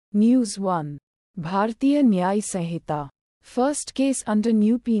News 1. Bharatiya Nyaya Sanhita. First case under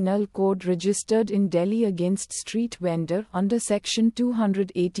new penal code registered in Delhi against street vendor under section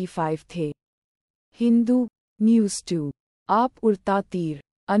 285 The. Hindu. News 2. Aap Udta Teer.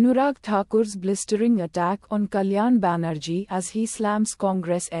 Anurag Thakur's blistering attack on Kalyan Banerjee as he slams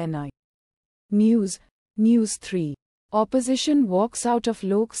Congress NI. News 3. Opposition walks out of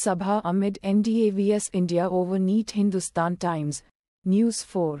Lok Sabha amid NDTV's India over NEET. Hindustan Times. News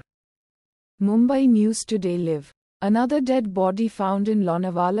 4. Mumbai News Today live. Another dead body found in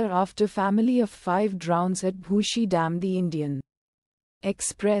Lonavala after family of 5 drowns at Bhushi Dam. The Indian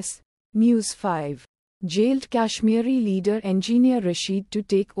Express. News 5. Jailed Kashmiri leader Engineer Rashid to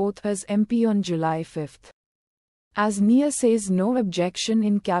take oath as MP on July 5. As Nia says no objection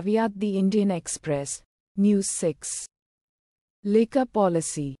in caveat. The Indian Express. News 6. Liquor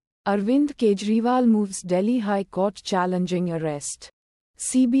policy. Arvind Kejriwal moves Delhi High Court challenging arrest.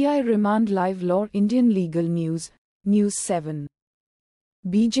 CBI remand live law. Indian legal news. News 7.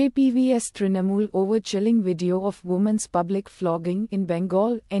 BJP vs Trinamool over chilling video of woman's public flogging in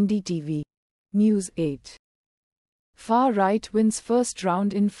Bengal. NDTV. News 8. Far right wins first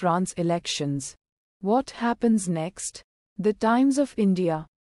round in France elections. What happens next? The Times of India.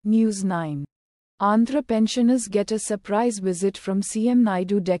 News 9. Andhra pensioners get a surprise visit from CM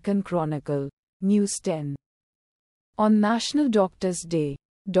Naidu. Deccan Chronicle. News 10. On National Doctors' Day,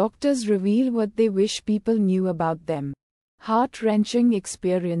 doctors reveal what they wish people knew about them. Heart-wrenching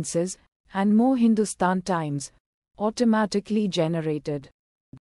experiences, and more. Hindustan Times. Automatically generated.